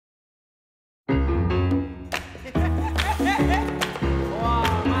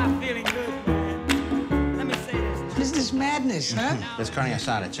is madness, huh? That's carne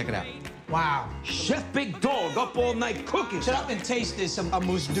asada. Check it out. Wow. Chef Big Dog up all night cooking. Shut up and taste this, a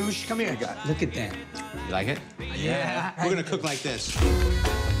mousse douche. Come here. Look at that. You like it? Yeah. We're gonna cook like this.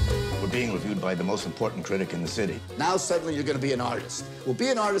 We're being reviewed by the most important critic in the city. Now suddenly you're gonna be an artist. Well, be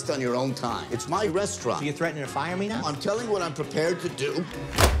an artist on your own time. It's my restaurant. So you're threatening to fire me now? I'm telling you what I'm prepared to do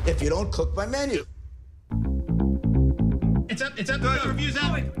if you don't cook my menu. It's up. The review's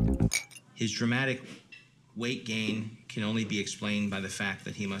out. His dramatic weight gain can only be explained by the fact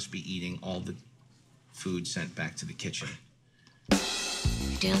that he must be eating all the food sent back to the kitchen.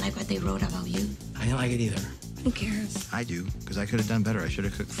 You didn't like what they wrote about you? I didn't like it either. Who cares? I do, because I could have done better. I should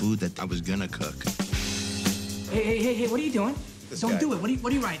have cooked food that I was gonna cook. Hey, what are you doing? Don't guy. do it.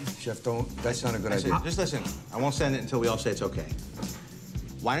 What are you writing? Chef, that's not a good Listen, idea. just listen. I won't send it until we all say it's okay.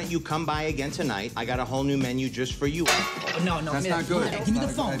 Why don't you come by again tonight? I got a whole new menu just for you. Oh, no, That's man. not good. Give me the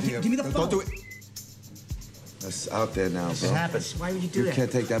That's not a phone. good idea. Give me the phone. Don't do it. That's out there now, bro. It happens. Why would you do You that?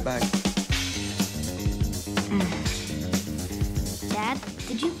 can't take that back. Dad,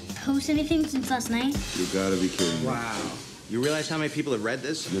 did you post anything since last night? You gotta be kidding me. Wow. You realize how many people have read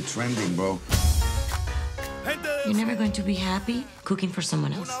this? You're trending, bro. You're never going to be happy cooking for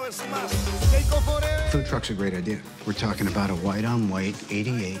someone else. Food truck's a great idea. We're talking about a white-on-white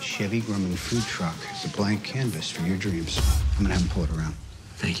 88 Chevy Grumman food truck. It's a blank canvas for your dreams. I'm gonna have him pull it around.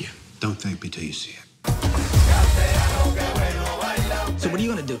 Thank you. Don't thank me till you see it. So what are you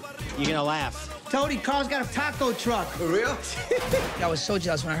gonna do? You're gonna laugh. Tony, Carl's got a taco truck. For real? I was so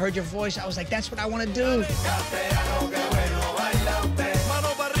jealous. When I heard your voice, I was like, that's what I want to do.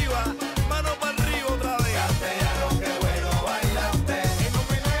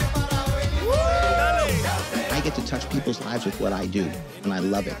 I get to touch people's lives with what I do, and I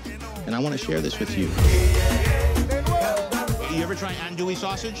love it. And I want to share this with you. You ever try andouille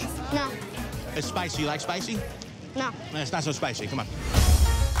sausage? No. It's spicy. You like spicy? No. It's not so spicy. Come on.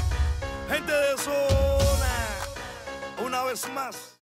 Gente de zona, una vez más.